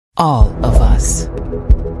All of us.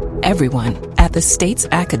 Everyone at the state's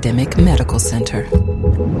academic medical center.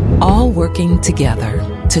 All working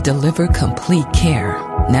together to deliver complete care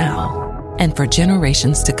now and for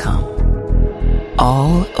generations to come.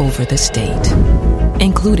 All over the state,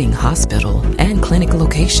 including hospital and clinic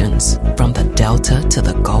locations from the Delta to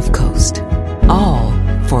the Gulf Coast. All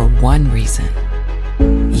for one reason.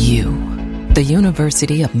 You, the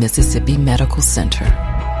University of Mississippi Medical Center.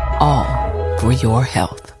 All for your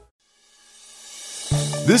health.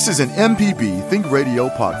 This is an MPB Think Radio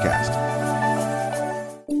podcast.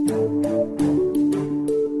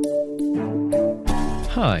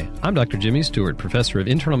 Hi, I'm Dr. Jimmy Stewart, Professor of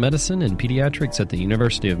Internal Medicine and Pediatrics at the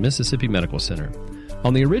University of Mississippi Medical Center.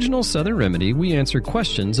 On the original Southern Remedy, we answer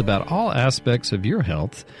questions about all aspects of your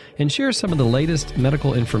health and share some of the latest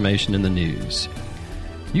medical information in the news.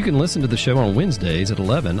 You can listen to the show on Wednesdays at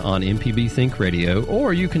 11 on MPB Think Radio,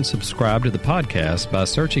 or you can subscribe to the podcast by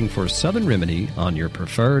searching for Southern Remedy on your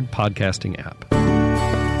preferred podcasting app.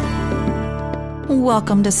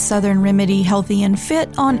 Welcome to Southern Remedy Healthy and Fit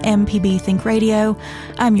on MPB Think Radio.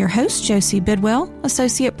 I'm your host, Josie Bidwell,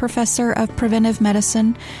 Associate Professor of Preventive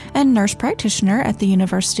Medicine and Nurse Practitioner at the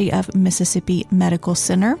University of Mississippi Medical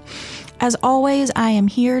Center. As always, I am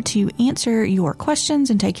here to answer your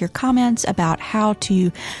questions and take your comments about how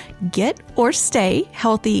to get or stay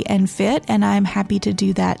healthy and fit, and I'm happy to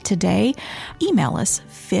do that today. Email us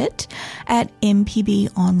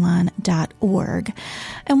fit@mpbonline.org.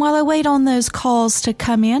 And while I wait on those calls to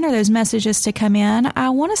come in or those messages to come in,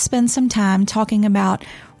 I want to spend some time talking about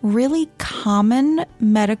really common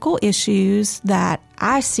medical issues that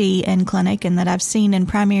I see in clinic and that I've seen in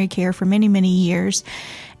primary care for many, many years,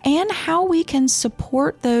 and how we can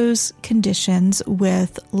support those conditions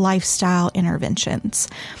with lifestyle interventions.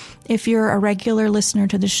 If you're a regular listener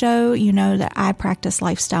to the show, you know that I practice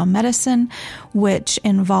lifestyle medicine, which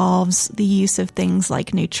involves the use of things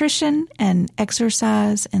like nutrition and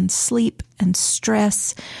exercise and sleep and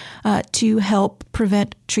stress to help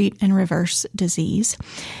prevent, treat, and reverse disease.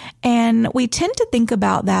 And we tend to think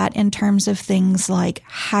about that in terms of things like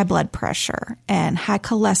high blood pressure and high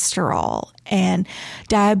cholesterol and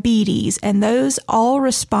diabetes, and those all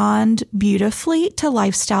respond beautifully to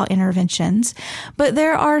lifestyle interventions. But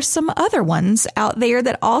there are some other ones out there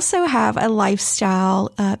that also have a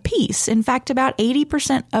lifestyle piece. In fact, about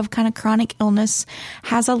 80% of kind of chronic illness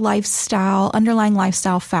has a underlying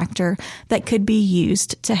lifestyle factor that could be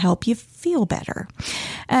used to help you feel better.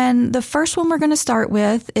 And the first one we're going to start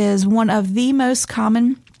with is one of the most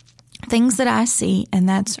common things that I see, and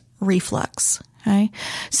that's reflux. Okay.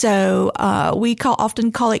 So, we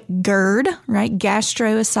often call it GERD, right?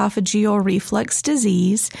 Gastroesophageal reflux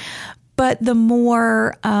disease. But the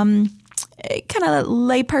more, kind of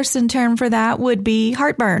layperson term for that would be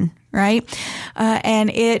heartburn, right? And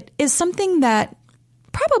it is something that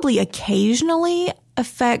probably occasionally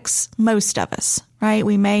affects most of us, right?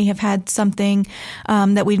 We may have had something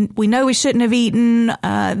that we know we shouldn't have eaten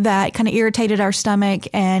that kind of irritated our stomach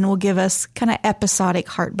and will give us kind of episodic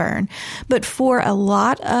heartburn. But for a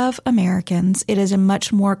lot of Americans, it is a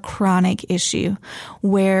much more chronic issue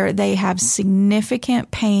where they have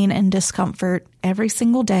significant pain and discomfort every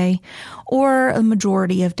single day or a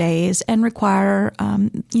majority of days and require,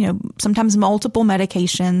 sometimes multiple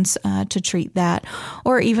medications to treat that,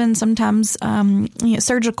 or even sometimes,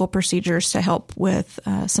 surgical procedures to help with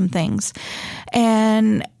some things.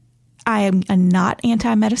 And I am not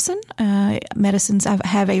anti-medicine. Medicines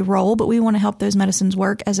have a role, but we want to help those medicines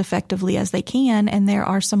work as effectively as they can. And there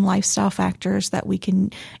are some lifestyle factors that we can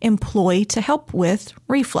employ to help with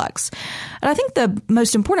reflux. And I think the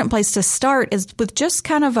most important place to start is with just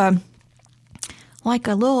kind of a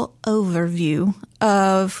little overview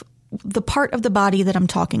of the part of the body that I'm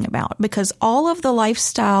talking about, because all of the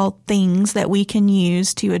lifestyle things that we can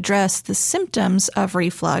use to address the symptoms of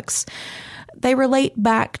reflux, they relate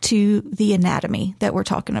back to the anatomy that we're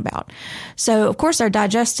talking about. So, of course, our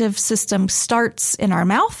digestive system starts in our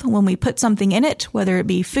mouth when we put something in it, whether it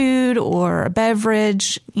be food or a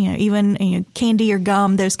beverage, even candy or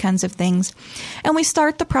gum, those kinds of things. And we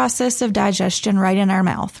start the process of digestion right in our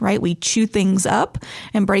mouth, right? We chew things up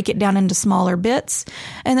and break it down into smaller bits.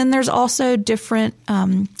 And then there's also different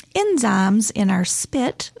enzymes in our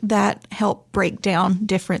spit that help break down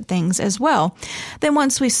different things as well. Then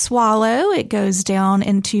once we swallow, it goes down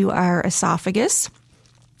into our esophagus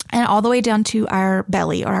and all the way down to our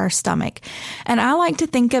belly or our stomach. And I like to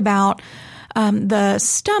think about the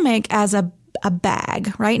stomach as a a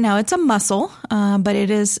bag. Right now it's a muscle, but it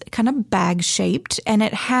is kind of bag shaped, and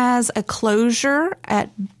it has a closure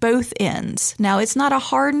at both ends. Now it's not a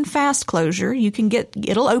hard and fast closure.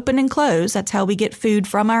 It'll open and close. That's how we get food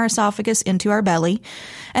from our esophagus into our belly,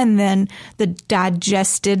 and then the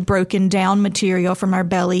digested, broken down material from our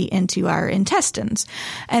belly into our intestines.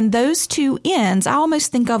 And those two ends, I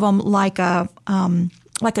almost think of them like a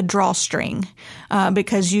drawstring,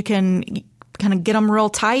 because you can kind of get them real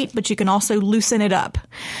tight, but you can also loosen it up.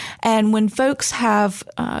 And when folks have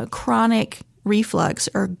chronic reflux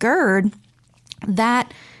or GERD,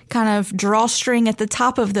 that kind of drawstring at the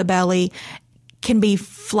top of the belly can be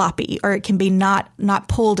floppy, or it can be not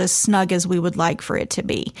pulled as snug as we would like for it to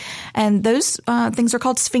be. And those things are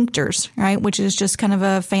called sphincters, right? Which is just kind of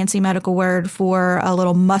a fancy medical word for a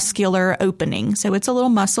little muscular opening. So it's a little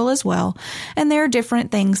muscle as well. And there are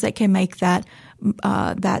different things that can make that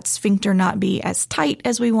sphincter not be as tight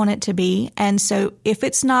as we want it to be. And so if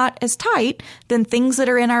it's not as tight, then things that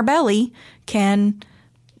are in our belly can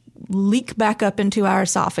leak back up into our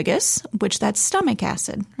esophagus, which that's stomach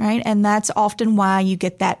acid, right? And that's often why you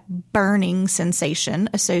get that burning sensation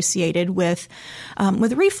associated with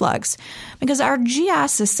reflux, because our GI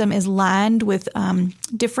system is lined with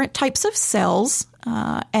different types of cells.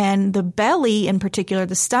 And the belly, in particular,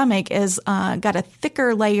 the stomach, is got a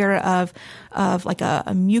thicker layer of like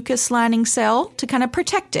a mucus lining cell to kind of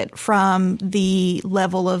protect it from the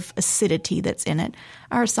level of acidity that's in it.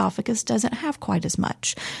 Our esophagus doesn't have quite as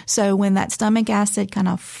much. So when that stomach acid kind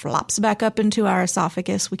of flops back up into our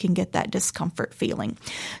esophagus, we can get that discomfort feeling.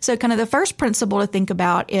 So kind of the first principle to think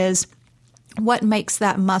about is what makes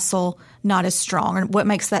that muscle not as strong, or what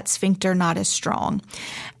makes that sphincter not as strong.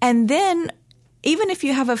 And then even if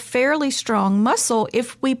you have a fairly strong muscle,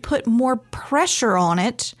 if we put more pressure on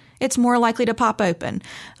it, it's more likely to pop open.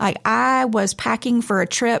 Like I was packing for a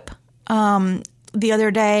trip the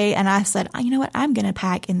other day, and I said, you know what, I'm going to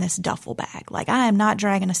pack in this duffel bag. Like I am not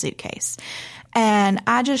dragging a suitcase. And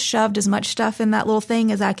I just shoved as much stuff in that little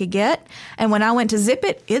thing as I could get. And when I went to zip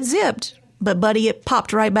it, it zipped. But buddy, it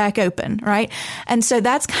popped right back open, right? And so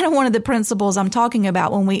that's kind of one of the principles I'm talking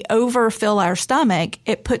about. When we overfill our stomach,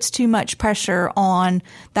 it puts too much pressure on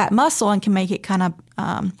that muscle and can make it kind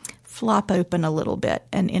of flop open a little bit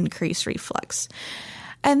and increase reflux.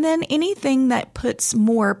 And then anything that puts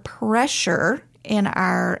more pressure in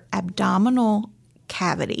our abdominal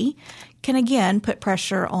cavity can again put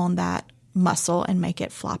pressure on that muscle and make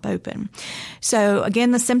it flop open. So again,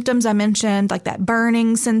 the symptoms I mentioned, like that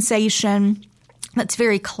burning sensation, that's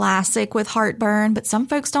very classic with heartburn, but some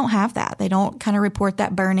folks don't have that. They don't kind of report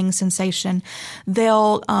that burning sensation.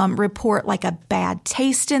 They'll report like a bad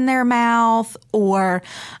taste in their mouth, or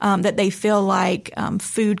that they feel like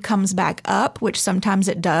food comes back up, which sometimes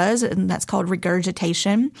it does, and that's called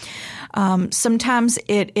regurgitation. Sometimes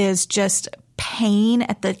it is just pain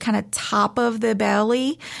at the kind of top of the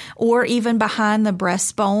belly, or even behind the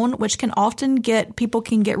breastbone, which can often people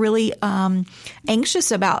can get really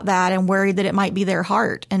anxious about that and worried that it might be their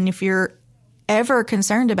heart. And if you're ever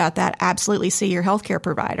concerned about that, absolutely see your healthcare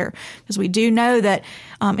provider, because we do know that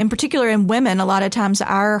in particular in women, a lot of times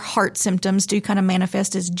our heart symptoms do kind of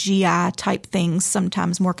manifest as GI type things,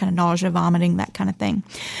 sometimes more kind of nausea, vomiting, that kind of thing.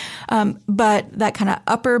 But that kind of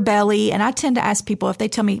upper belly, and I tend to ask people if they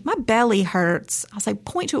tell me my belly hurts, I'll say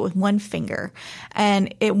point to it with one finger.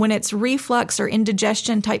 And when it's reflux or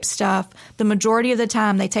indigestion type stuff, the majority of the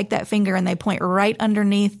time they take that finger and they point right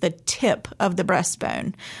underneath the tip of the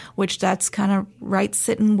breastbone, which that's kind of right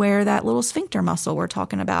sitting where that little sphincter muscle we're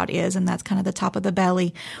talking about is. And that's kind of the top of the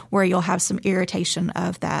belly where you'll have some irritation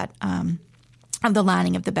of that, of the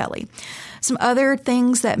lining of the belly. Some other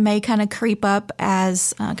things that may kind of creep up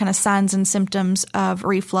as kind of signs and symptoms of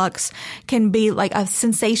reflux can be like a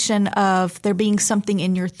sensation of there being something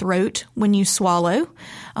in your throat when you swallow.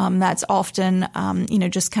 That's often,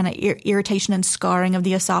 just kind of irritation and scarring of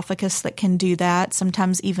the esophagus that can do that.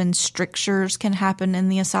 Sometimes even strictures can happen in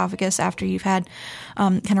the esophagus after you've had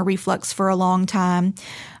kind of reflux for a long time.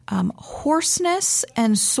 Hoarseness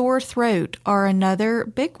and sore throat are another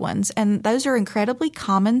big ones, and those are incredibly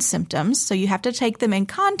common symptoms, so you have to take them in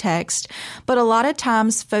context. But a lot of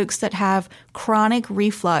times folks that have chronic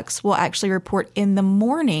reflux will actually report in the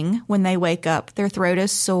morning when they wake up, their throat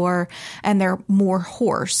is sore and they're more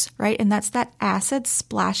hoarse, right? And that's that acid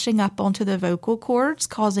splashing up onto the vocal cords,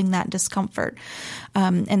 causing that discomfort.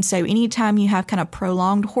 And so anytime you have kind of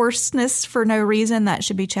prolonged hoarseness for no reason, that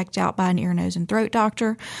should be checked out by an ear, nose, and throat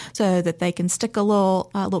doctor so that they can stick a little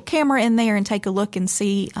camera in there and take a look and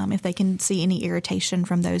see if they can see any irritation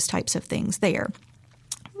from those types of things there.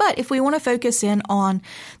 But if we want to focus in on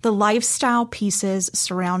the lifestyle pieces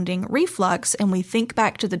surrounding reflux, and we think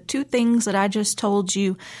back to the two things that I just told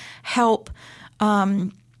you help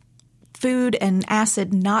food and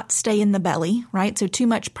acid not stay in the belly, right? So too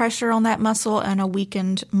much pressure on that muscle and a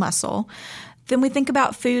weakened muscle. Then we think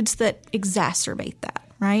about foods that exacerbate that,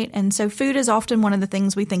 right? And so food is often one of the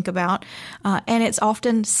things we think about, and it's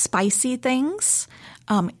often spicy things,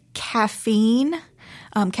 caffeine.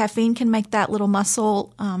 Caffeine can make that little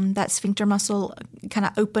muscle, that sphincter muscle, kind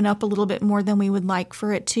of open up a little bit more than we would like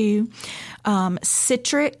for it to.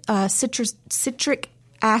 Citric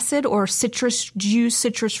acid or citrus juice,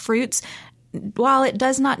 citrus fruits, while it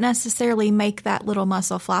does not necessarily make that little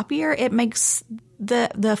muscle floppier, it makes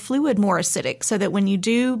the fluid more acidic, so that when you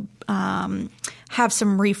do have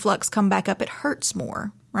some reflux come back up, it hurts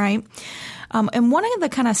more, right? And one of the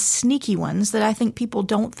kind of sneaky ones that I think people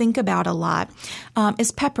don't think about a lot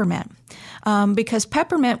is peppermint, because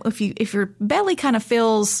peppermint, if your belly kind of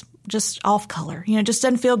feels just off color, just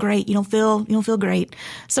doesn't feel great, you don't feel great,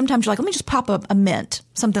 sometimes you're like, let me just pop a mint,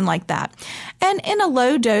 something like that. And in a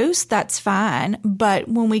low dose, that's fine. But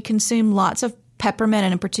when we consume lots of peppermint,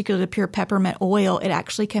 and in particular the pure peppermint oil, it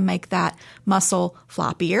actually can make that muscle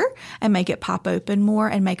floppier and make it pop open more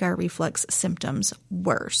and make our reflux symptoms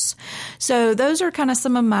worse. So those are kind of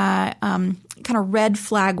some of my kind of red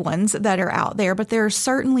flag ones that are out there, but there are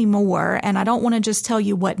certainly more. And I don't want to just tell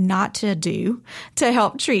you what not to do to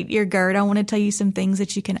help treat your GERD. I want to tell you some things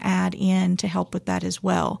that you can add in to help with that as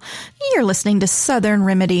well. You're listening to Southern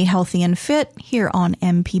Remedy Healthy and Fit here on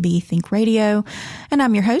MPB Think Radio. And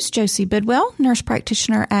I'm your host, Josie Bidwell, nurse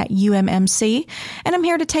practitioner at UMMC. And I'm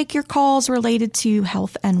here to take your calls related to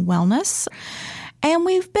health and wellness. And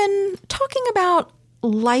we've been talking about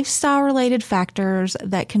lifestyle-related factors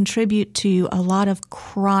that contribute to a lot of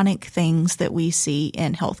chronic things that we see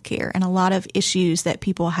in healthcare and a lot of issues that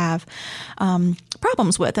people have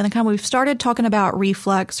problems with. And we've started talking about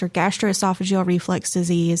reflux or gastroesophageal reflux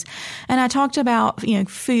disease. And I talked about,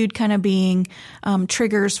 food kind of being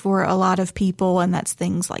triggers for a lot of people. And that's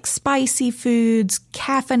things like spicy foods,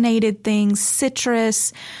 caffeinated things,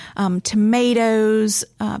 citrus, tomatoes,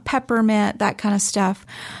 peppermint, that kind of stuff.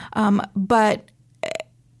 But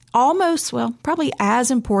probably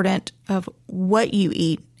as important of what you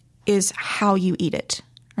eat is how you eat it,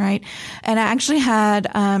 right? And I actually had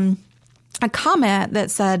a comment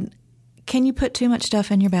that said, can you put too much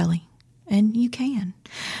stuff in your belly? And you can.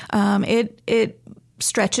 It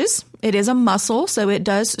stretches. It is a muscle, so it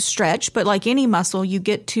does stretch. But like any muscle, you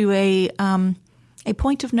get to a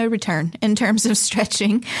point of no return in terms of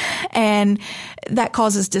stretching, and that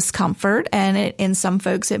causes discomfort. And in some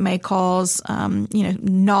folks, it may cause,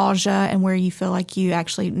 nausea and where you feel like you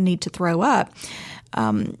actually need to throw up.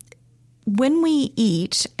 When we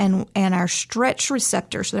eat and our stretch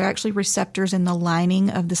receptors, so they're actually receptors in the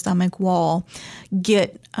lining of the stomach wall,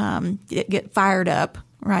 get fired up,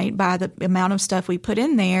 right, by the amount of stuff we put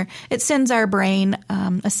in there, it sends our brain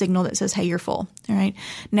a signal that says, hey, you're full. All right.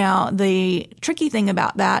 Now, the tricky thing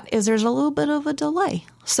about that is there's a little bit of a delay.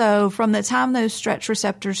 So from the time those stretch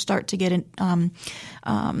receptors start to get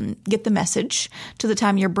the message to the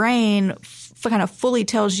time your brain kind of fully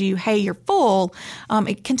tells you, hey, you're full,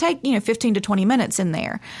 it can take, 15 to 20 minutes in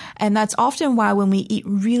there. And that's often why when we eat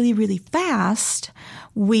really, really fast,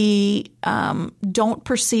 we don't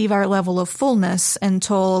perceive our level of fullness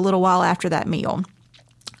until a little while after that meal.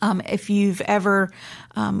 If you've ever,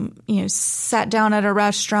 sat down at a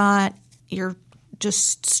restaurant, you're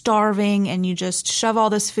just starving and you just shove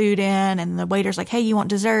all this food in and the waiter's like, hey, you want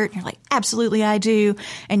dessert? And you're like, absolutely, I do.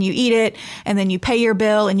 And you eat it and then you pay your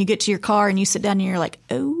bill and you get to your car and you sit down and you're like,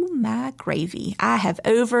 oh my gravy, I have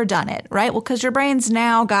overdone it, right? Well, because your brain's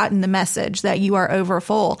now gotten the message that you are over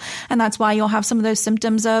full. And that's why you'll have some of those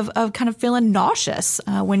symptoms of kind of feeling nauseous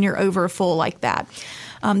when you're over full like that.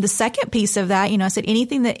 The second piece of that, I said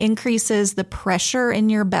anything that increases the pressure in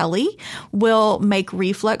your belly will make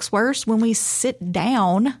reflux worse. When we sit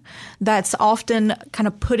down, that's often kind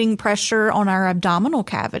of putting pressure on our abdominal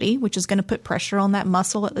cavity, which is going to put pressure on that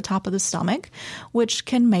muscle at the top of the stomach, which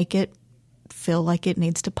can make it feel like it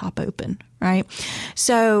needs to pop open, right?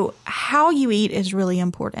 So how you eat is really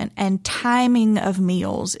important, and timing of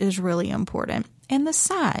meals is really important, and the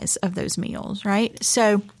size of those meals, right?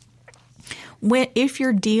 So if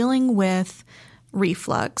you're dealing with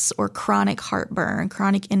reflux or chronic heartburn,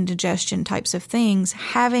 chronic indigestion types of things,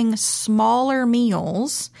 having smaller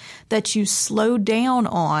meals that you slow down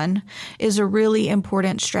on is a really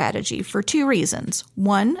important strategy for two reasons.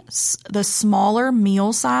 One, the smaller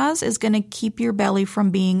meal size is going to keep your belly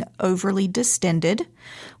from being overly distended,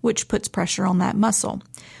 which puts pressure on that muscle.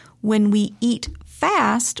 When we eat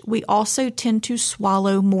fast, we also tend to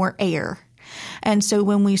swallow more air. And so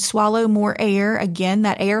when we swallow more air, again,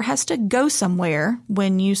 that air has to go somewhere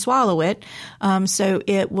when you swallow it. So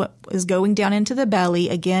it is going down into the belly,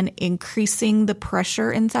 again, increasing the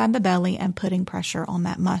pressure inside the belly and putting pressure on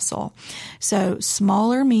that muscle. So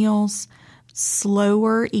smaller meals,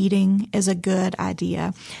 slower eating is a good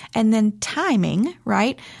idea. And then timing,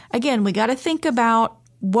 right? Again, we got to think about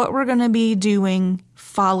what we're going to be doing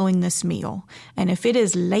following this meal. And if it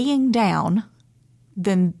is laying down,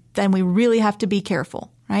 then we really have to be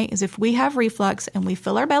careful, right? Because if we have reflux and we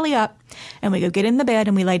fill our belly up and we go get in the bed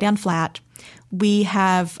and we lay down flat, we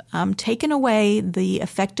have taken away the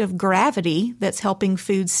effect of gravity that's helping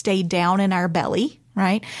food stay down in our belly,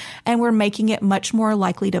 right? And we're making it much more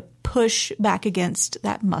likely to push back against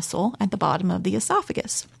that muscle at the bottom of the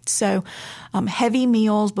esophagus. So heavy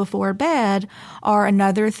meals before bed are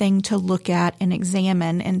another thing to look at and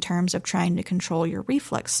examine in terms of trying to control your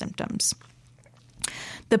reflux symptoms.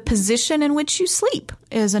 The position in which you sleep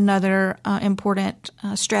is another important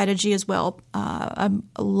strategy as well. A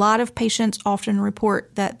lot of patients often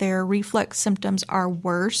report that their reflux symptoms are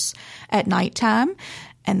worse at nighttime,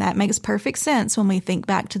 and that makes perfect sense when we think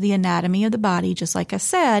back to the anatomy of the body, just like I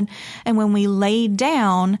said. And when we lay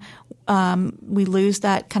down, we lose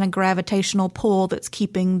that kind of gravitational pull that's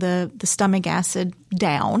keeping the stomach acid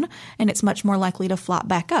down, and it's much more likely to flop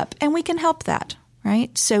back up. And we can help that.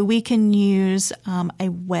 Right? So we can use a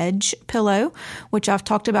wedge pillow, which I've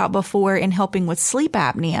talked about before in helping with sleep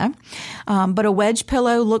apnea. But a wedge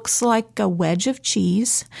pillow looks like a wedge of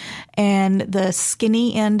cheese, and the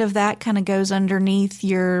skinny end of that kind of goes underneath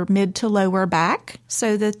your mid to lower back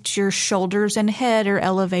so that your shoulders and head are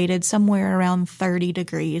elevated somewhere around 30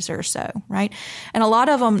 degrees or so, right? And a lot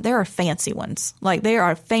of them, there are fancy ones. Like there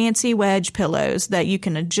are fancy wedge pillows that you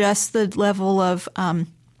can adjust the level of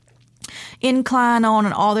incline on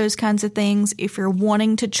and all those kinds of things. If you're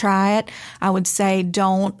wanting to try it, I would say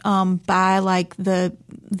don't buy like the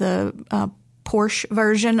Porsche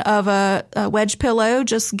version of a wedge pillow.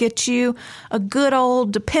 Just get you a good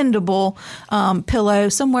old dependable pillow.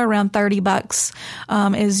 Somewhere around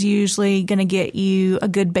 $30 is usually going to get you a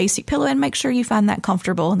good basic pillow, and make sure you find that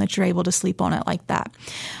comfortable and that you're able to sleep on it like that.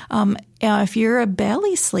 If you're a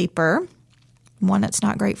belly sleeper, one, it's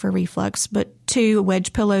not great for reflux, but two,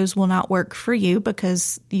 wedge pillows will not work for you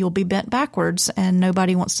because you'll be bent backwards and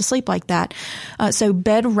nobody wants to sleep like that. So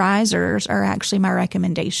bed risers are actually my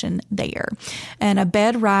recommendation there. And a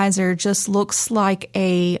bed riser just looks like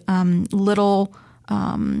a little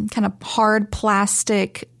kind of hard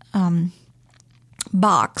plastic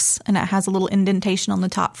box, and it has a little indentation on the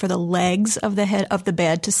top for the legs of the head of the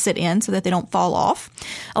bed to sit in so that they don't fall off.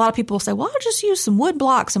 A lot of people will say, well, I'll just use some wood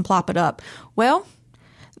blocks and plop it up. Well,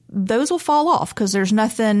 those will fall off because there's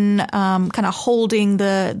nothing kind of holding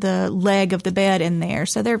the leg of the bed in there.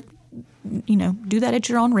 So they're, do that at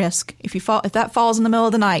your own risk. If that falls in the middle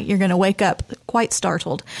of the night, you're going to wake up quite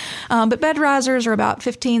startled. But bed risers are about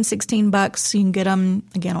 $15, $16. You can get them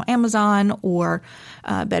again on Amazon or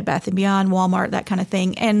Bed Bath & Beyond, Walmart, that kind of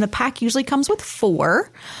thing. And the pack usually comes with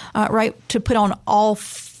 4, right, to put on all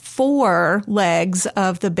 4 legs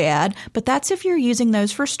of the bed. But that's if you're using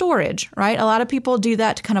those for storage, right? A lot of people do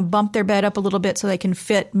that to kind of bump their bed up a little bit so they can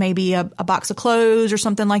fit maybe a box of clothes or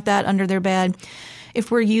something like that under their bed. If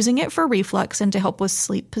we're using it for reflux and to help with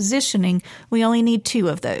sleep positioning, we only need 2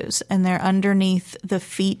 of those, and they're underneath the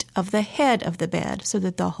feet of the head of the bed so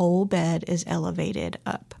that the whole bed is elevated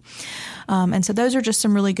up. And so those are just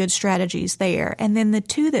some really good strategies there. And then the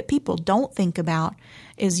 2 that people don't think about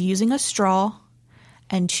is using a straw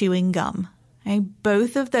and chewing gum. Okay?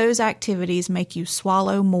 Both of those activities make you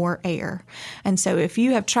swallow more air. And so if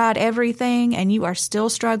you have tried everything and you are still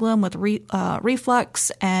struggling with reflux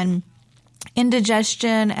and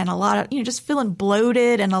indigestion and a lot of, just feeling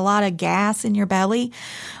bloated and a lot of gas in your belly,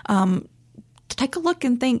 take a look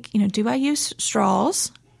and think, do I use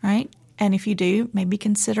straws, right? And if you do, maybe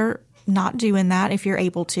consider not doing that if you're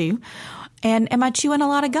able to. And am I chewing a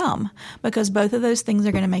lot of gum? Because both of those things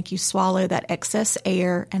are going to make you swallow that excess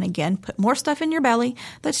air and, again, put more stuff in your belly.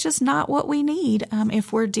 That's just not what we need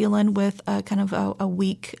if we're dealing with a kind of a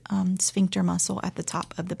weak sphincter muscle at the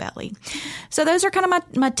top of the belly. So those are kind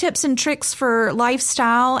of my tips and tricks for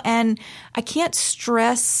lifestyle. And I can't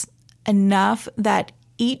stress enough that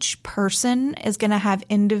each person is going to have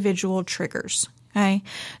individual triggers. Okay.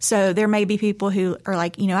 So there may be people who are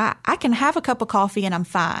like, I can have a cup of coffee and I'm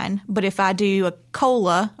fine. But if I do a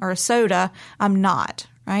cola or a soda, I'm not.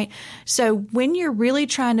 Right. So when you're really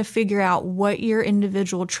trying to figure out what your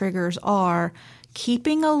individual triggers are,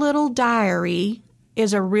 keeping a little diary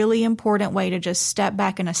is a really important way to just step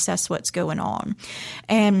back and assess what's going on.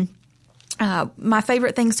 And my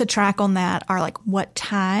favorite things to track on that are like what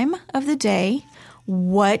time of the day,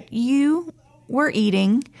 what you were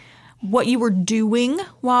eating, what you were doing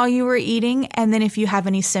while you were eating, and then if you have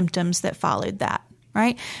any symptoms that followed that,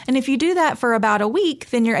 right? And if you do that for about a week,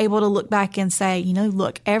 then you're able to look back and say,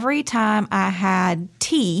 look, every time I had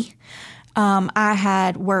tea, I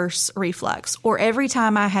had worse reflux, or every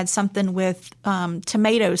time I had something with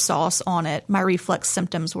tomato sauce on it, my reflux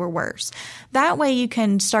symptoms were worse. That way you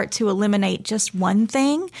can start to eliminate just one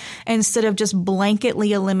thing instead of just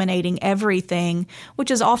blanketly eliminating everything,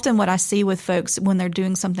 which is often what I see with folks when they're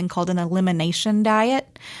doing something called an elimination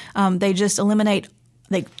diet. They just eliminate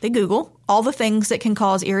They Google all the things that can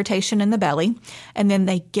cause irritation in the belly, and then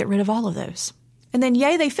they get rid of all of those. And then,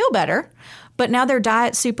 yay, they feel better. But now their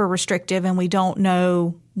diet's super restrictive and we don't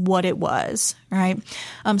know what it was, right?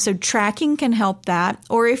 So tracking can help that.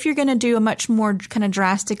 Or if you're going to do a much more kind of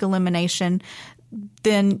drastic elimination,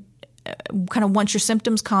 then kind of once your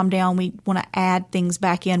symptoms calm down, we want to add things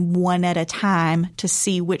back in one at a time to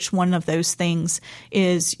see which one of those things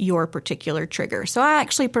is your particular trigger. So I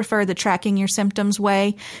actually prefer the tracking your symptoms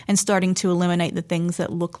way and starting to eliminate the things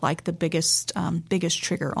that look like the biggest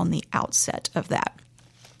trigger on the outset of that.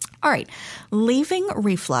 All right, leaving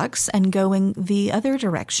reflux and going the other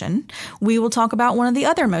direction, we will talk about one of the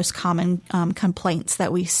other most common complaints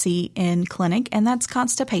that we see in clinic, and that's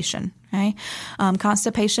constipation. Okay?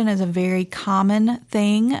 Constipation is a very common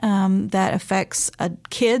thing that affects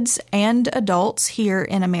kids and adults here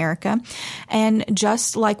in America. And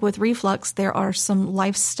just like with reflux, there are some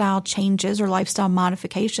lifestyle changes or lifestyle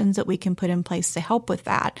modifications that we can put in place to help with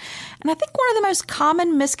that. And I think one of the most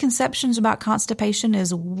common misconceptions about constipation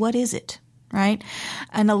is, what is it? Right?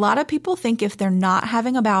 And a lot of people think if they're not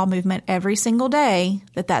having a bowel movement every single day,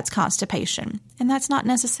 that that's constipation. And that's not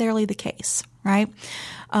necessarily the case, right?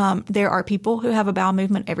 There are people who have a bowel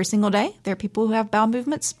movement every single day. There are people who have bowel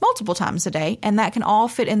movements multiple times a day, and that can all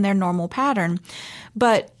fit in their normal pattern.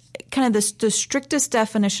 But kind of the strictest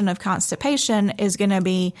definition of constipation is going to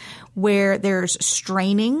be where there's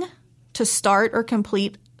straining to start or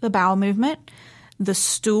complete the bowel movement. The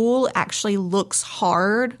stool actually looks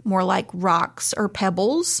hard, more like rocks or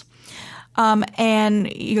pebbles,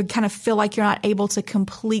 and you kind of feel like you're not able to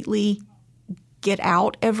completely get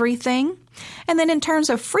out everything. And then in terms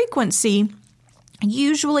of frequency,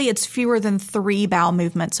 usually it's fewer than 3 bowel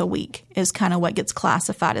movements a week is kind of what gets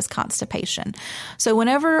classified as constipation. So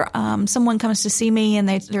whenever someone comes to see me and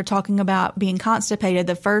they're talking about being constipated,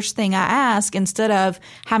 the first thing I ask, instead of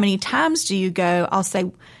how many times do you go, I'll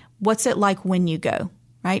say, what's it like when you go,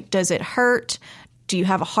 right? Does it hurt? Do you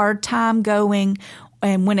have a hard time going?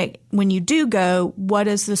 And when you do go, what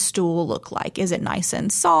does the stool look like? Is it nice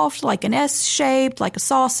and soft, like an S shaped, like a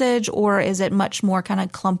sausage, or is it much more kind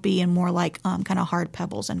of clumpy and more like kind of hard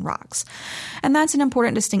pebbles and rocks? And that's an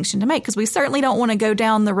important distinction to make, because we certainly don't want to go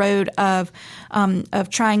down the road of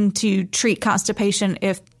trying to treat constipation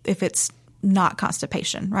if it's not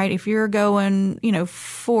constipation, right? If you're going,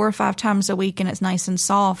 4 or 5 times a week and it's nice and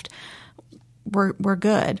soft, we're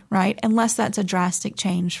good, right? Unless that's a drastic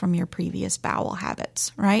change from your previous bowel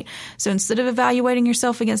habits, right? So instead of evaluating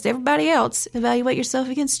yourself against everybody else, evaluate yourself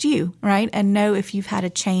against you, right? And know if you've had a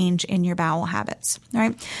change in your bowel habits,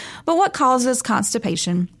 right? But what causes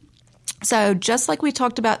constipation? So just like we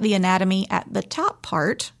talked about the anatomy at the top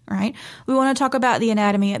part, right, we want to talk about the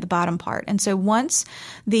anatomy at the bottom part. And so once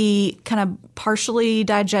the kind of partially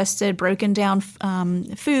digested, broken down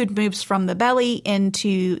food moves from the belly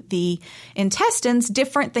into the intestines,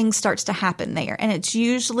 different things starts to happen there. And it's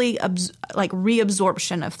usually like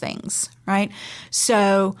reabsorption of things, right?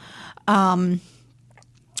 So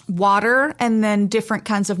water and then different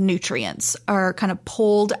kinds of nutrients are kind of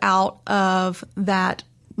pulled out of that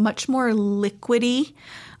much more liquidy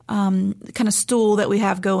kind of stool that we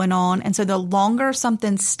have going on. And so the longer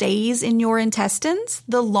something stays in your intestines,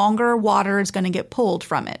 the longer water is going to get pulled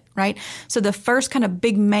from it, right? So the first kind of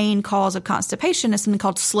big main cause of constipation is something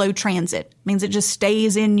called slow transit. It means it just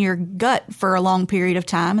stays in your gut for a long period of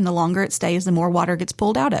time, and the longer it stays, the more water gets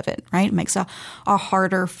pulled out of it, right? It makes a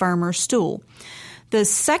harder, firmer stool. The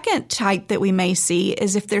second type that we may see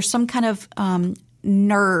is if there's some kind of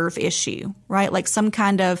nerve issue, right? Like some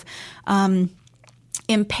kind of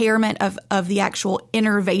impairment of the actual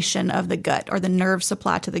innervation of the gut or the nerve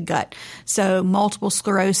supply to the gut. So multiple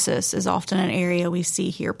sclerosis is often an area we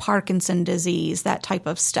see here, Parkinson's disease, that type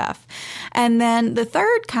of stuff. And then the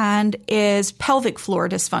third kind is pelvic floor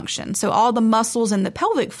dysfunction. So all the muscles in the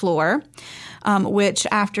pelvic floor which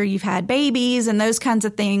after you've had babies and those kinds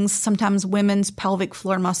of things, sometimes women's pelvic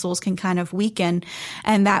floor muscles can kind of weaken.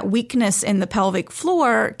 And that weakness in the pelvic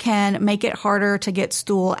floor can make it harder to get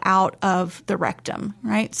stool out of the rectum,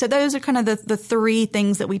 right? So those are kind of the three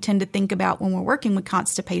things that we tend to think about when we're working with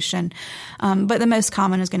constipation. But the most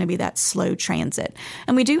common is going to be that slow transit.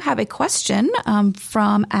 And we do have a question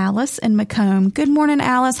from Alice in Macomb. Good morning,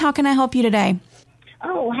 Alice. How can I help you today?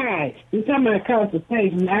 Oh, hi. You're talking about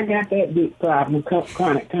constipation. I got that big problem,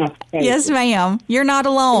 chronic constipation. Yes, ma'am. You're not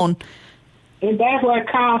alone. And that's what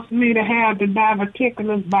caused me to have the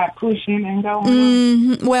diverticulars by pushing and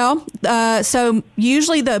going on. Well, so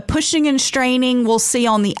usually the pushing and straining we'll see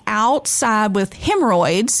on the outside with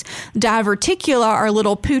hemorrhoids. Diverticular are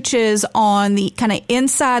little pooches on the kind of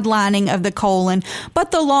inside lining of the colon.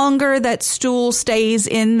 But the longer that stool stays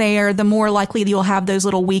in there, the more likely you'll have those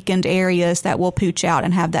little weakened areas that will pooch out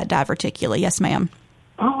and have that diverticula. Yes, ma'am.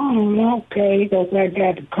 Oh, okay. Because I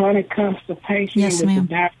got the chronic constipation. Yes, ma'am.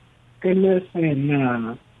 Goodness,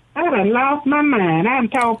 and I done lost my mind. I done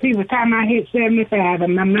told people time I hit 75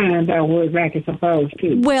 and my mind don't work like it's supposed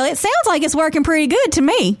to. Well, it sounds like it's working pretty good to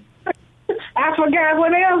me. I forgot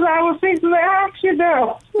what else I was fixing to ask you,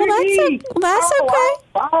 though. Well, that's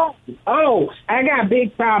okay. I got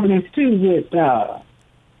big problems, too, with,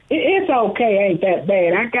 it's okay, ain't that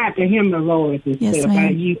bad. I got the hemorrhoids and yes, stuff. ma'am. I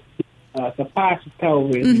use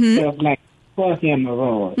suppositories and stuff like for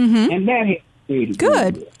hemorrhoids. And that is pretty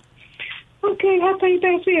good. Okay, I think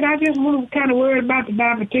that's it. I just was kind of worried about the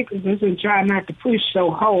diverticulars and try not to push so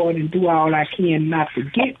hard and do all I can not to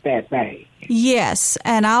get that bad. Yes,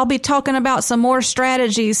 and I'll be talking about some more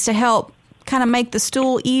strategies to help kind of make the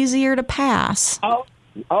stool easier to pass. Oh,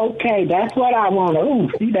 okay, that's what I want to. Ooh,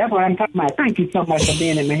 see, that's what I'm talking about. Thank you so much for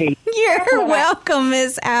being in the head. You're welcome,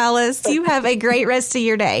 Miss Alice. You have a great rest of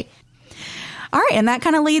your day. All right, and that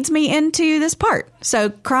kind of leads me into this part. So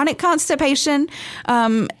chronic constipation,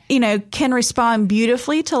 can respond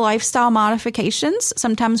beautifully to lifestyle modifications.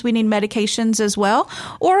 Sometimes we need medications as well,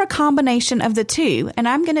 or a combination of the two. And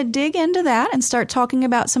I'm going to dig into that and start talking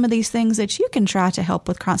about some of these things that you can try to help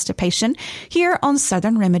with constipation here on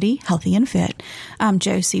Southern Remedy Healthy and Fit. I'm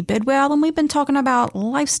Josie Bidwell, and we've been talking about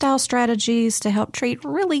lifestyle strategies to help treat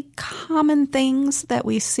really common things that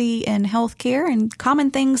we see in healthcare and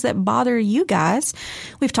common things that bother you guys.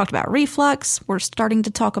 We've talked about reflux. We're starting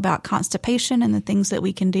to talk about constipation and the things that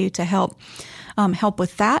we can do to help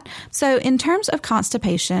with that. So in terms of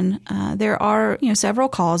constipation, there are several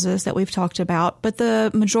causes that we've talked about, but the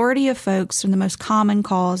majority of folks, and the most common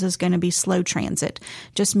cause is going to be slow transit,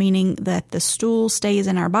 just meaning that the stool stays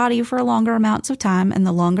in our body for longer amounts of time, and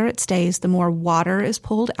the longer it stays, the more water is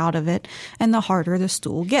pulled out of it, and the harder the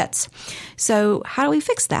stool gets. So how do we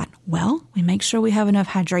fix that? Well, we make sure we have enough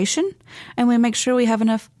hydration, and we make sure we have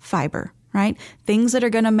enough fiber, right? Things that are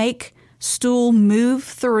going to make stool move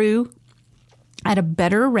through at a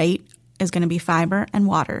better rate is going to be fiber and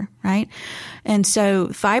water, right? And so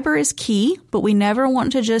fiber is key, but we never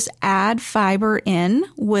want to just add fiber in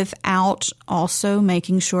without also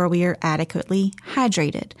making sure we are adequately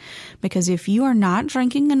hydrated. Because if you are not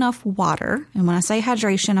drinking enough water, and when I say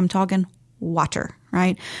hydration, I'm talking water,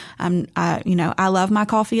 right? I love my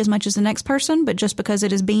coffee as much as the next person, but just because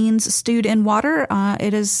it is beans stewed in water,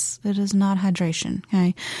 it is not hydration.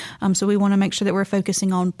 Okay. So we want to make sure that we're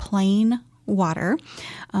focusing on plain water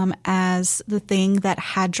as the thing that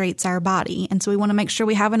hydrates our body. And so we want to make sure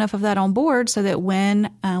we have enough of that on board so that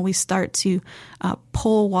when we start to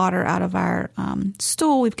pull water out of our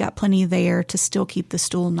stool, we've got plenty there to still keep the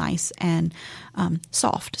stool nice and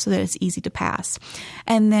soft so that it's easy to pass.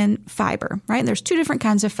 And then fiber, right? There's two different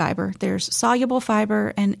kinds of fiber. There's soluble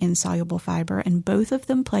fiber and insoluble fiber, and both of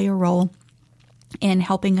them play a role in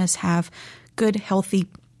helping us have good, healthy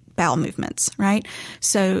bowel movements, right?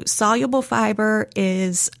 So soluble fiber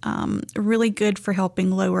is really good for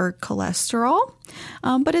helping lower cholesterol,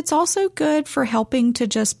 but it's also good for helping to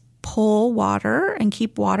just pull water and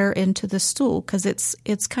keep water into the stool because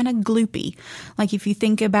it's kind of gloopy. Like if you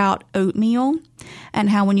think about oatmeal and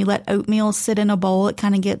how when you let oatmeal sit in a bowl, it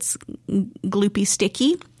kind of gets gloopy,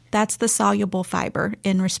 sticky. That's the soluble fiber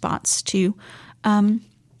in response to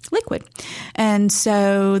liquid. And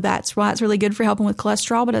so that's why it's really good for helping with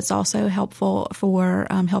cholesterol, but it's also helpful for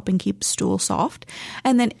helping keep stool soft.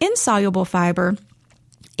 And then insoluble fiber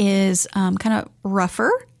is kind of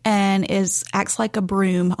rougher and acts like a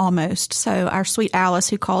broom almost. So our sweet Alice,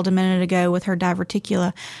 who called a minute ago with her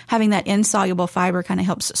diverticula, having that insoluble fiber kind of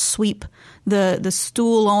helps sweep the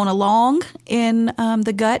stool on along in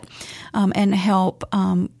the gut and help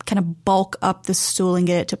kind of bulk up the stool and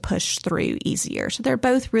get it to push through easier. So they're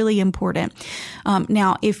both really important.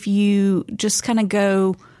 Now, if you just kind of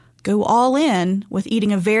go all in with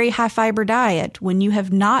eating a very high fiber diet when you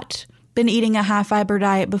have not been eating a high fiber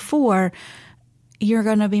diet before, you're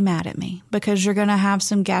going to be mad at me because you're going to have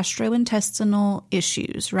some gastrointestinal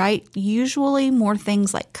issues, right? Usually more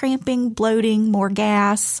things like cramping, bloating, more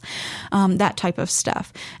gas, that type of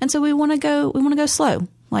stuff. And so we want to go slow.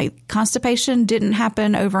 Like constipation didn't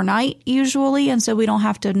happen overnight usually, and so we don't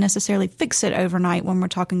have to necessarily fix it overnight when we're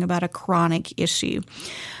talking about a chronic issue.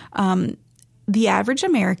 The average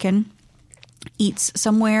American eats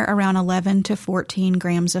somewhere around 11 to 14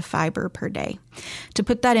 grams of fiber per day. To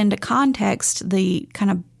put that into context, the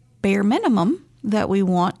kind of bare minimum that we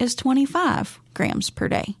want is 25 grams per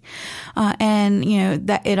day. And,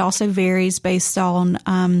 that it also varies based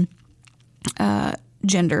on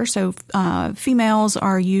gender. So females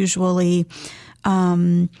are usually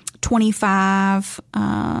 25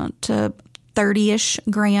 to 30-ish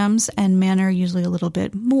grams, and men are usually a little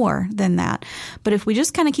bit more than that. But if we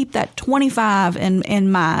just kind of keep that 25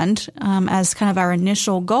 in mind as kind of our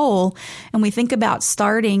initial goal, and we think about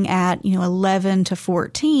starting at 11 to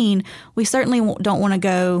 14, we certainly don't want to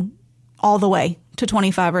go all the way to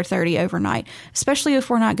 25 or 30 overnight, especially if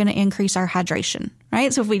we're not going to increase our hydration,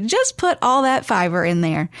 right? So if we just put all that fiber in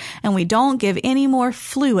there and we don't give any more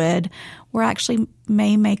fluid, we're actually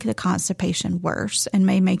may make the constipation worse and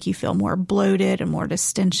may make you feel more bloated and more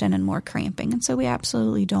distension and more cramping. And so we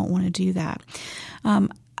absolutely don't want to do that.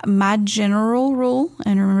 My general rule,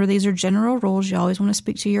 and remember these are general rules, you always want to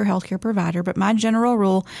speak to your healthcare provider, but my general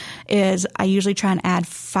rule is I usually try and add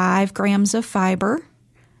 5 grams of fiber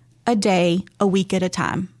a day, a week at a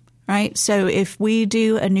time, right? So if we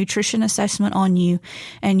do a nutrition assessment on you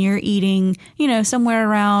and you're eating, somewhere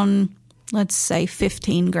around, let's say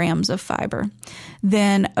 15 grams of fiber,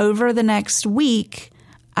 then over the next week,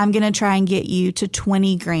 I'm going to try and get you to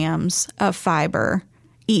 20 grams of fiber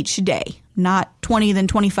each day, not 20, then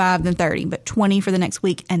 25, then 30, but 20 for the next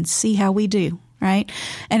week, and see how we do. Right?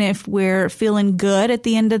 And if we're feeling good at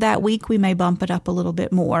the end of that week, we may bump it up a little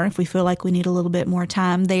bit more. If we feel like we need a little bit more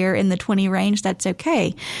time there in the 20 range, that's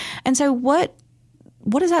okay. And so what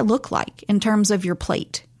does that look like in terms of your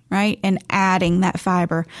plate, right? And adding that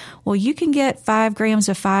fiber. Well, you can get 5 grams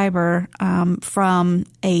of fiber from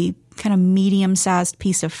a kind of medium-sized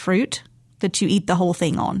piece of fruit that you eat the whole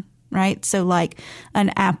thing on, right? So like an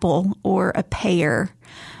apple or a pear,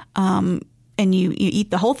 and you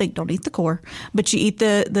eat the whole thing, don't eat the core, but you eat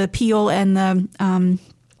the peel and the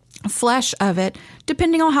flesh of it.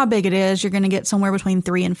 Depending on how big it is, you're going to get somewhere between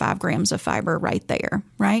 3 and 5 grams of fiber right there,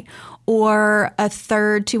 right? Or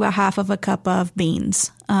 1/3 to 1/2 of a cup of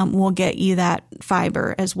beans will get you that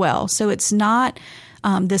fiber as well. So it's not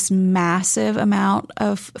this massive amount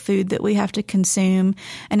of food that we have to consume,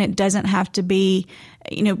 and it doesn't have to be,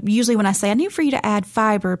 usually when I say I need for you to add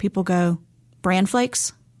fiber, people go, bran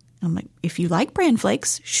flakes? I'm like, if you like bran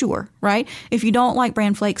flakes, sure, right? If you don't like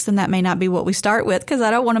bran flakes, then that may not be what we start with, because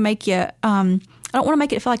I don't want to make you, I don't want to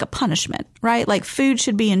make it feel like a punishment, right? Like food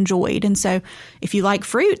should be enjoyed. And so if you like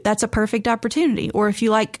fruit, that's a perfect opportunity. Or if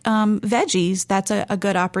you like veggies, that's a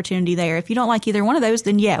good opportunity there. If you don't like either one of those,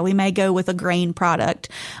 then yeah, we may go with a grain product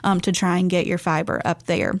to try and get your fiber up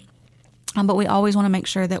there. But we always want to make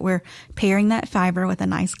sure that we're pairing that fiber with a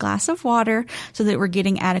nice glass of water so that we're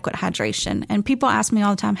getting adequate hydration. And people ask me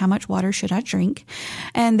all the time, how much water should I drink?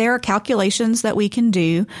 And there are calculations that we can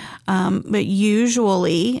do. But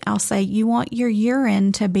usually I'll say you want your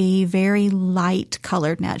urine to be very light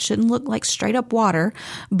colored. Now, it shouldn't look like straight up water,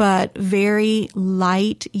 but very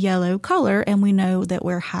light yellow color. And we know that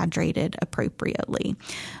we're hydrated appropriately.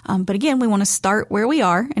 But again, we want to start where we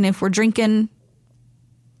are. And if we're drinking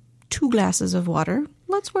 2 glasses of water,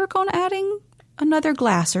 let's work on adding another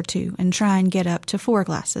glass or 2 and try and get up to 4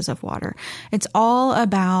 glasses of water. It's all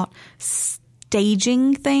about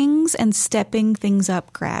staging things and stepping things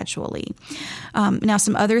up gradually. Now,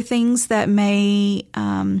 some other things that may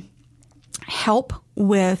help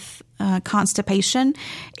with constipation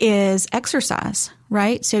is exercise,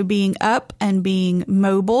 right? So being up and being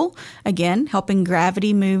mobile, again, helping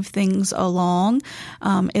gravity move things along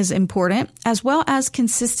is important, as well as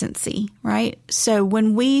consistency, right? So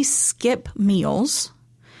when we skip meals,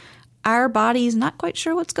 our body is not quite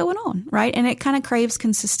sure what's going on, right? And it kind of craves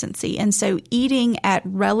consistency. And so eating at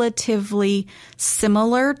relatively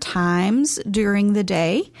similar times during the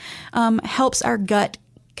day helps our gut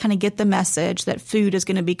kind of get the message that food is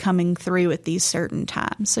going to be coming through at these certain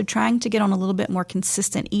times. So trying to get on a little bit more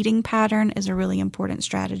consistent eating pattern is a really important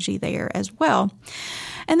strategy there as well.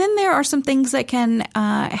 And then there are some things that can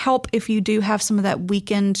help if you do have some of that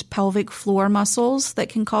weakened pelvic floor muscles that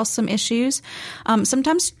can cause some issues.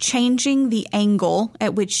 Sometimes changing the angle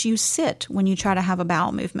at which you sit when you try to have a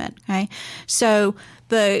bowel movement. Okay, so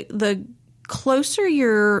the closer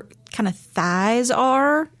your kind of thighs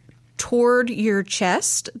are toward your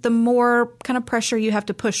chest, the more kind of pressure you have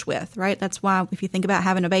to push with, right? That's why if you think about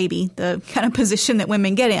having a baby, the kind of position that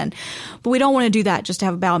women get in. But we don't want to do that just to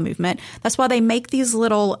have a bowel movement. That's why they make these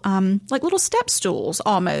little, like little step stools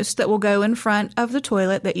almost that will go in front of the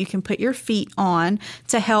toilet that you can put your feet on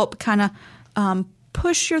to help kind of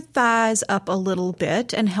push your thighs up a little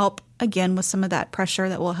bit and help, again, with some of that pressure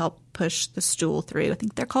that will help push the stool through. I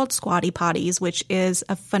think they're called squatty potties, which is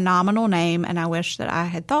a phenomenal name, and I wish that I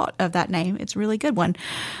had thought of that name. It's a really good one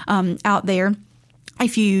out there.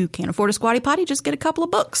 If you can't afford a squatty potty, just get a couple of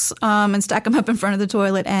books and stack them up in front of the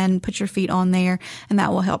toilet and put your feet on there, and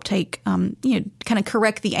that will help take, kind of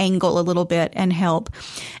correct the angle a little bit and help.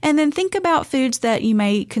 And then think about foods that you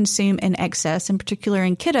may consume in excess. In particular,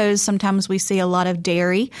 in kiddos, sometimes we see a lot of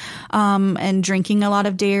dairy and drinking a lot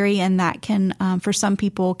of dairy, and that can, for some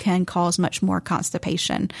people, can cause much more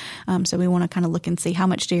constipation. So we want to kind of look and see how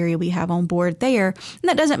much dairy we have on board there. And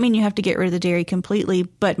that doesn't mean you have to get rid of the dairy completely,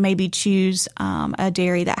 but maybe choose a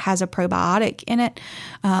dairy that has a probiotic in it,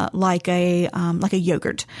 like a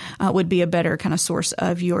yogurt would be a better kind of source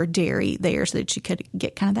of your dairy there, so that you could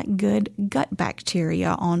get kind of that good gut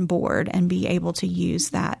bacteria on board and be able to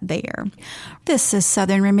use that there. This is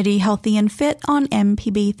Southern Remedy Healthy and Fit on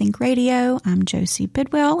MPB Think Radio. I'm Josie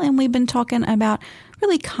Bidwell, and we've been talking about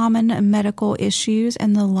really common medical issues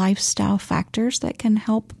and the lifestyle factors that can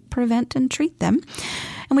help prevent and treat them.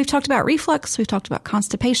 And we've talked about reflux, we've talked about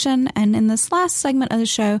constipation, and in this last segment of the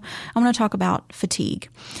show, I want to talk about fatigue.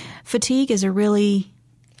 Fatigue is a really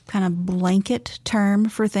kind of blanket term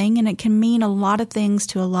for thing, and it can mean a lot of things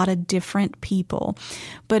to a lot of different people.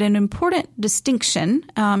 But an important distinction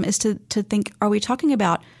is to think, are we talking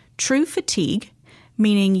about true fatigue,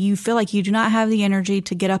 meaning you feel like you do not have the energy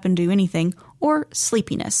to get up and do anything, or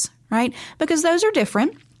sleepiness, right? Because those are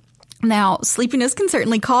different. Now, sleepiness can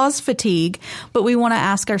certainly cause fatigue, but we want to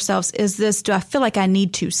ask ourselves, do I feel like I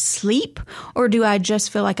need to sleep, or do I just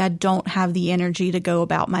feel like I don't have the energy to go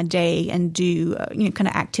about my day and do, kind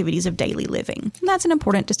of activities of daily living? And that's an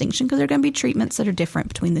important distinction because there are going to be treatments that are different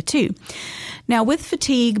between the two. Now, with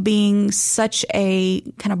fatigue being such a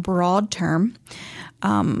kind of broad term,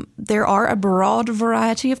 there are a broad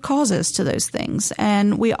variety of causes to those things,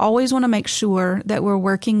 and we always want to make sure that we're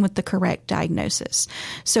working with the correct diagnosis.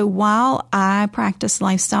 So while I practice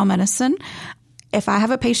lifestyle medicine, if I have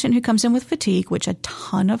a patient who comes in with fatigue, which a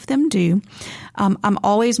ton of them do, I'm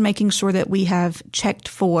always making sure that we have checked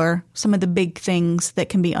for some of the big things that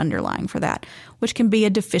can be underlying for that, which can be a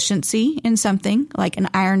deficiency in something like an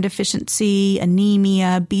iron deficiency,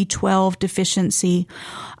 anemia, B12 deficiency,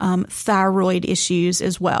 thyroid issues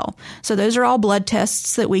as well. So those are all blood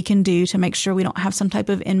tests that we can do to make sure we don't have some type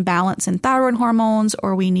of imbalance in thyroid hormones,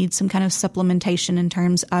 or we need some kind of supplementation in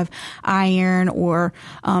terms of iron or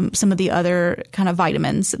some of the other kind of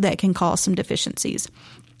vitamins that can cause some deficiencies.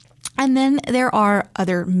 And then there are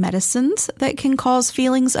other medicines that can cause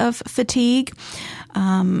feelings of fatigue.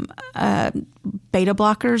 Beta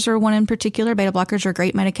blockers are one in particular. Beta blockers are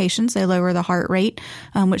great medications. They lower the heart rate,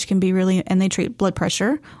 which can be really, and they treat blood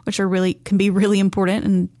pressure, which can be really important,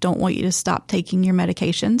 and don't want you to stop taking your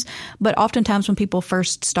medications. But oftentimes when people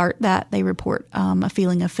first start that, they report a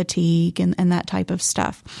feeling of fatigue and that type of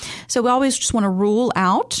stuff. So we always just want to rule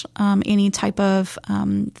out any type of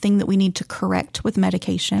thing that we need to correct with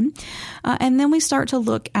medication. And then we start to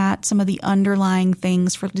look at some of the underlying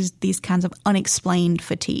things for these kinds of unexplained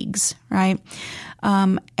fatigues, right?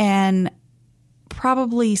 And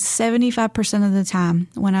probably 75% of the time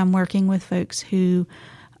when I'm working with folks who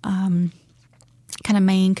kind of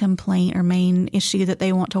main complaint or main issue that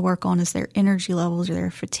they want to work on is their energy levels or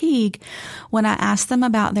their fatigue, when I ask them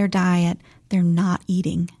about their diet, they're not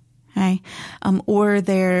eating, okay? Or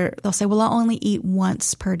they'll say, well, I only eat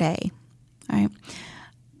once per day, right?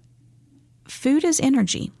 Food is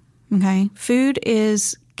energy, okay? Food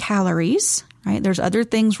is calories, right? There's other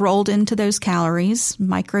things rolled into those calories,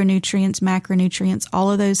 micronutrients, macronutrients,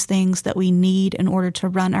 all of those things that we need in order to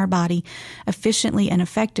run our body efficiently and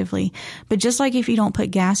effectively. But just like if you don't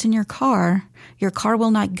put gas in your car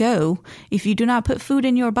will not go. If you do not put food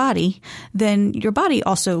in your body, then your body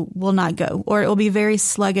also will not go, or it will be very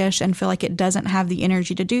sluggish and feel like it doesn't have the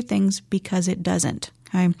energy to do things because it doesn't.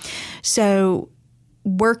 Okay. So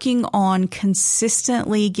working on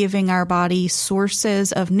consistently giving our body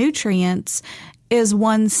sources of nutrients is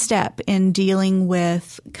one step in dealing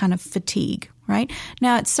with kind of fatigue, right?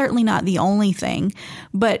 Now, it's certainly not the only thing,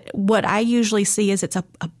 but what I usually see is it's a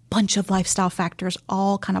bunch of lifestyle factors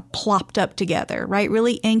all kind of plopped up together, right?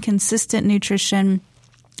 Really inconsistent nutrition,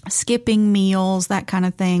 skipping meals, that kind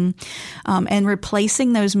of thing, and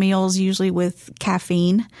replacing those meals usually with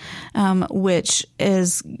caffeine, which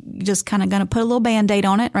is just kind of going to put a little Band-Aid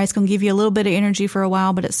on it, right? It's going to give you a little bit of energy for a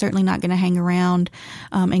while, but it's certainly not going to hang around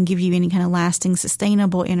and give you any kind of lasting,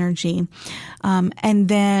 sustainable energy. And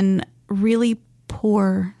then really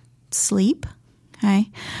poor sleep, okay?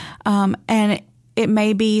 And it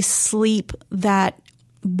may be sleep that,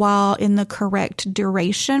 while in the correct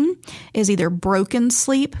duration, is either broken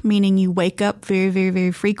sleep, meaning you wake up very, very,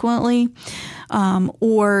 very frequently,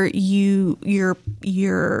 or your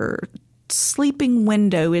sleeping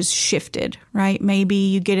window is shifted, right? Maybe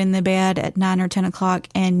you get in the bed at 9 or 10 o'clock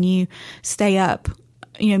and you stay up,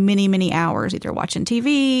 many, many hours, either watching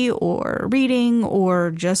TV or reading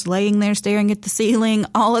or just laying there staring at the ceiling,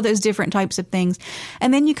 all of those different types of things.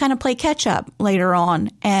 And then you kind of play catch up later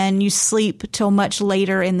on and you sleep till much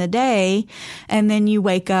later in the day. And then you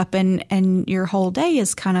wake up and your whole day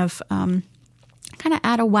is kind of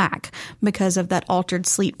out of whack because of that altered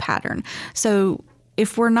sleep pattern. So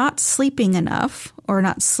if we're not sleeping enough or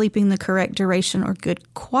not sleeping the correct duration or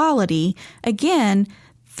good quality, again,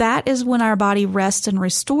 that is when our body rests and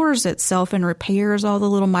restores itself and repairs all the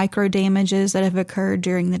little micro damages that have occurred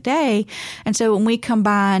during the day. And so when we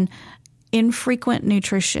combine infrequent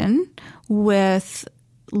nutrition with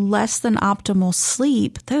less than optimal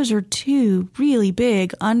sleep, those are two really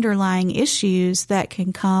big underlying issues that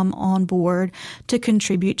can come on board to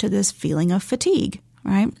contribute to this feeling of fatigue,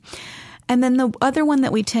 right? And then the other one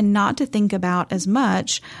that we tend not to think about as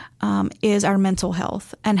much is our mental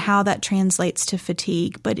health and how that translates to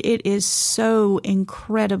fatigue. But it is so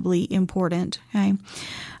incredibly important. Okay?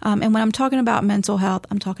 And when I'm talking about mental health,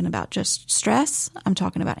 I'm talking about just stress. I'm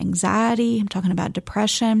talking about anxiety. I'm talking about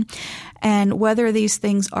depression, and whether these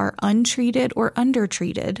things are untreated or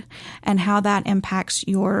undertreated, and how that impacts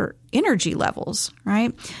your energy levels.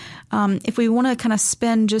 Right? If we want to kind of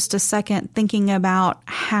spend just a second thinking about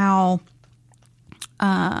how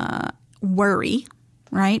worry,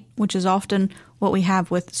 right, which is often what we have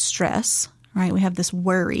with stress, right? We have this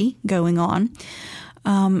worry going on,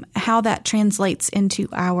 how that translates into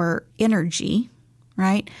our energy,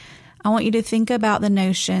 right? I want you to think about the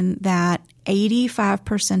notion that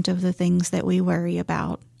 85% of the things that we worry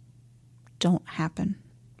about don't happen,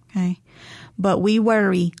 okay? But we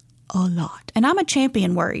worry a lot. And I'm a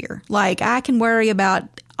champion worrier. Like, I can worry about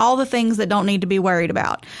all the things that don't need to be worried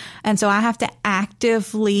about. And so I have to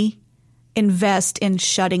actively invest in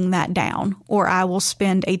shutting that down, or I will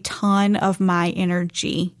spend a ton of my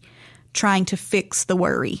energy trying to fix the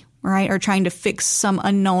worry, right? Or trying to fix some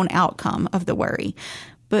unknown outcome of the worry.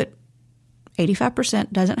 But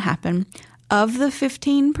 85% doesn't happen. Of the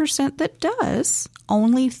 15% that does,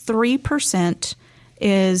 only 3%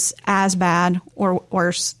 is as bad or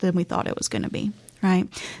worse than we thought it was going to be, right?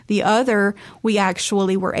 The other, we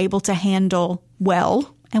actually were able to handle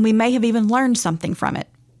well, and we may have even learned something from it,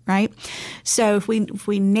 right? So if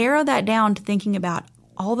we narrow that down to thinking about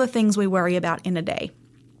all the things we worry about in a day,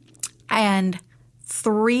 and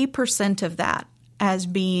 3% of that as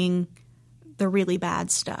being the really bad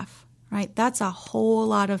stuff, right? That's a whole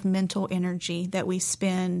lot of mental energy that we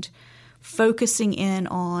spend focusing in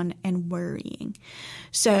on and worrying.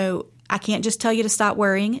 So I can't just tell you to stop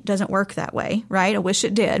worrying. It doesn't work that way, right? I wish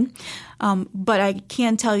it did. But I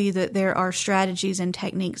can tell you that there are strategies and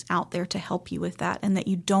techniques out there to help you with that, and that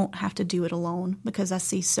you don't have to do it alone, because I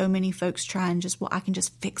see so many folks try and just, well, I can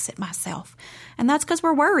just fix it myself. And that's because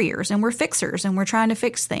we're worriers and we're fixers and we're trying to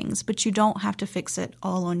fix things, but you don't have to fix it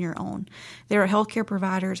all on your own. There are healthcare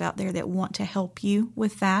providers out there that want to help you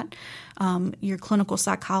with that. Your clinical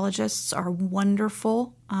psychologists are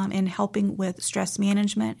wonderful in helping with stress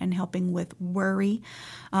management and helping with worry.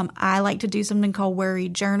 I like to do something called worry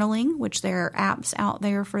journaling, which there are apps out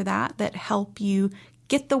there for that help you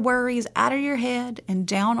get the worries out of your head and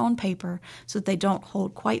down on paper so that they don't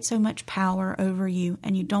hold quite so much power over you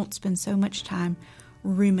and you don't spend so much time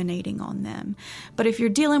ruminating on them. But if you're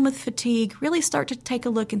dealing with fatigue, really start to take a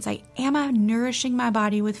look and say, am I nourishing my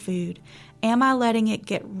body with food? Am I letting it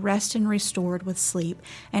get rest and restored with sleep?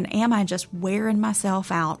 And am I just wearing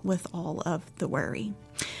myself out with all of the worry?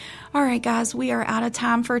 All right, guys, we are out of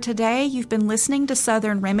time for today. You've been listening to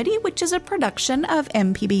Southern Remedy, which is a production of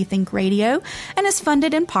MPB Think Radio and is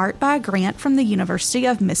funded in part by a grant from the University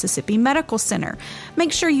of Mississippi Medical Center.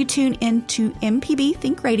 Make sure you tune in to MPB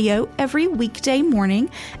Think Radio every weekday morning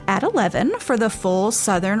at 11 for the full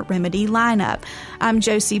Southern Remedy lineup. I'm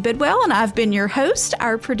Josie Bidwell, and I've been your host.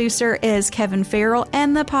 Our producer is Kevin Farrell,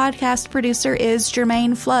 and the podcast producer is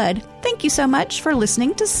Jermaine Flood. Thank you so much for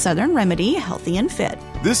listening to Southern Remedy Healthy and Fit.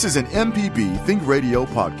 This is an MPB Think Radio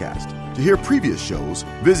podcast. To hear previous shows,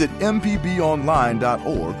 visit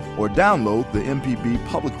mpbonline.org or download the MPB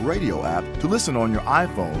Public Radio app to listen on your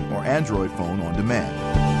iPhone or Android phone on demand.